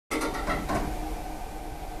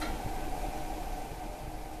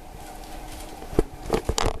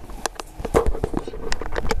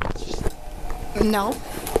No.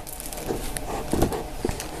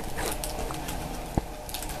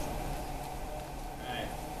 Alright.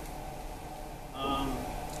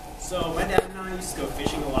 So my dad and I used to go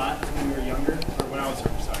fishing a lot when we were younger, or when I was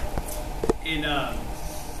younger, sorry. And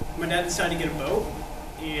my dad decided to get a boat,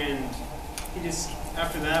 and he just,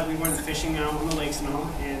 after that, we went fishing out on the lakes and all,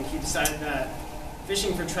 and he decided that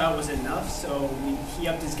fishing for trout wasn't enough, so he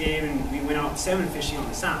upped his game and we went out salmon fishing on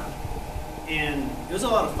the Sound. And it was a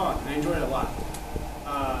lot of fun. I enjoyed it a lot.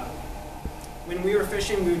 When we were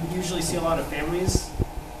fishing, we would usually see a lot of families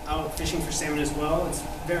out fishing for salmon as well. It's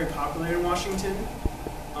very popular in Washington,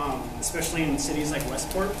 especially in cities like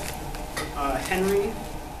Westport. Henry,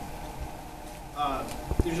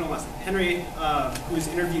 there's no last name. Henry, who was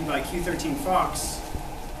interviewed by Q13 Fox,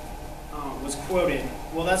 was quoted,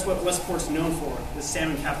 "Well, that's what Westport's known for, the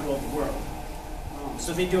salmon capital of the world."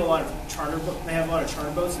 So they do a lot of they have a lot of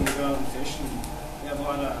charter boats, and they go out and fish, and they have a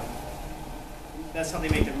lot of, that's how they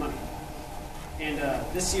make their money. And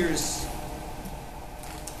this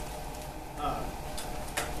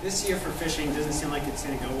year for fishing doesn't seem like it's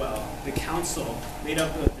going to go well. The council, made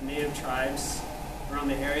up of the native tribes around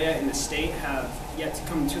the area and the state, have yet to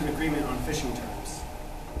come to an agreement on fishing terms.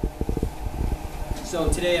 So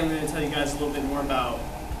today I'm going to tell you guys a little bit more about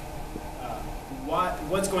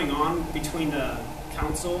what's going on between the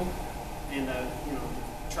council and the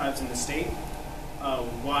tribes in the state,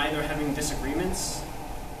 why they're having disagreements,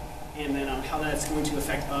 and then how that's going to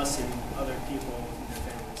affect us and other people and their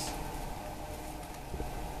families.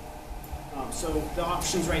 So the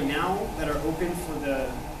options right now that are open for the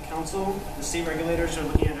council, the state regulators are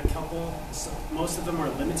looking at a couple. Most of them are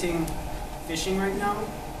limiting fishing right now,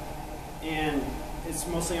 and it's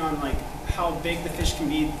mostly on like how big the fish can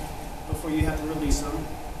be before you have to release them.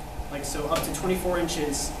 Like, so up to 24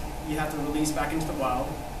 inches you have to release back into the wild.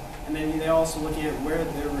 And then they're also looking at where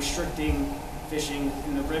they're restricting fishing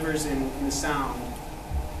in the rivers and in the Sound,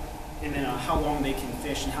 and then how long they can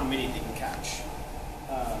fish and how many they can catch.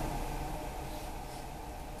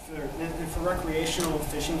 For recreational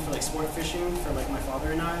fishing, for like sport fishing, for like my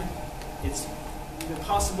father and I, it's the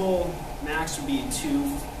possible max would be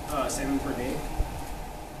 2 salmon per day.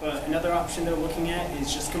 But another option they're looking at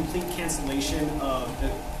is just complete cancellation of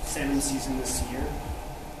the salmon season this year.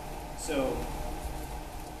 So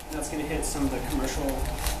that's going to hit some of the commercial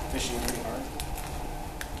fishing pretty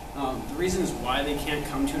hard. The reasons why they can't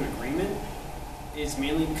come to an agreement is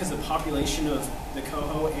mainly because the population of the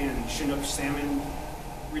coho and Chinook salmon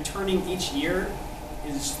returning each year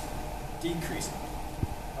is decreasing.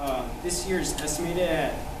 This year is estimated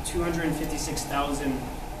at 256,000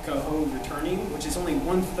 coho returning, which is only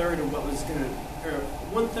 1/3 of what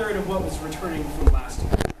was returning from last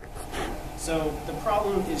year. So the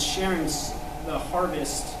problem is sharing the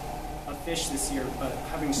harvest of fish this year, but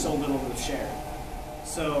having so little to share.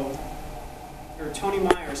 So, Tony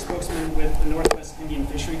Meyer, spokesman with the Northwest Indian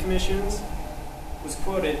Fishery Commissions, was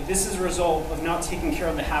quoted, "This is a result of not taking care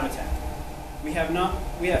of the habitat. We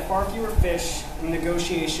have far fewer fish, and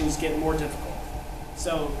negotiations get more difficult."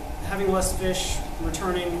 So having less fish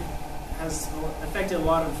returning has affected a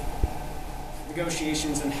lot of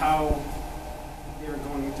negotiations and how they're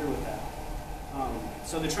going through with that.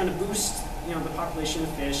 So they're trying to boost the population of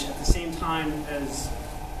fish at the same time as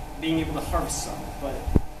being able to harvest some. But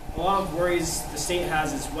a lot of worries the state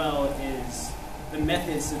has as well is the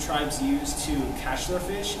methods the tribes use to catch their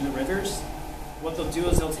fish in the rivers. What they'll do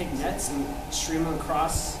is they'll take nets and stream them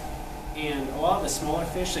across, and a lot of the smaller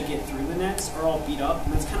fish that get through the nets are all beat up,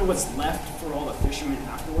 and that's kind of what's left for all the fishermen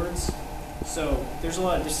afterwards. So there's a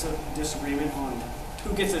lot of disagreement on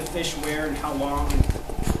who gets a fish where and how long, and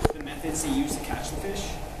the methods they use to catch the fish.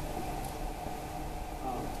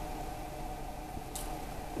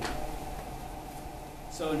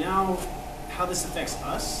 So now, how this affects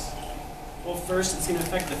us? Well, first, it's going to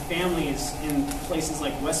affect the families in places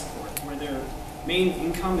like Westport, where their main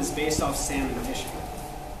income is based off salmon fishing.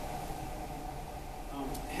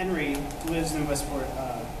 Henry, who lives in Westport,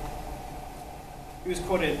 he was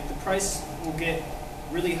quoted, "The price will get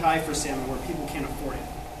really high for salmon where people can't afford it."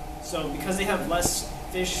 So because they have less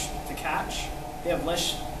fish to catch, they have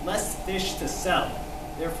less fish to sell.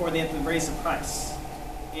 Therefore, they have to raise the price.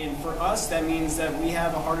 And for us, that means that we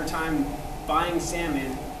have a harder time buying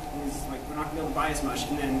salmon. We're not going to be able to buy as much,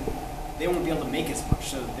 and then they won't be able to make as much.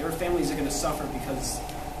 So their families are going to suffer because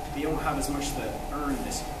they don't have as much to earn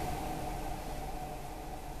this year.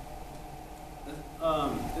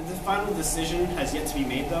 The final decision has yet to be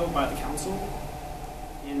made, though, by the council.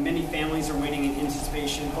 And many families are waiting in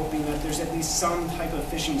anticipation, hoping that there's at least some type of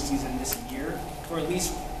fishing season this year for at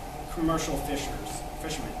least commercial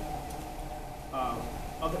fishermen.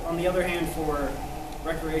 On the other hand, for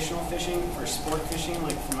recreational fishing, for sport fishing,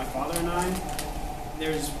 like for my father and I,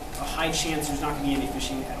 there's a high chance there's not going to be any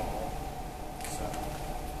fishing at all. So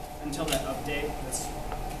until that update, that's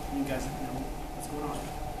you guys know what's going on.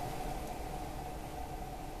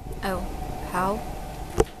 Oh, how?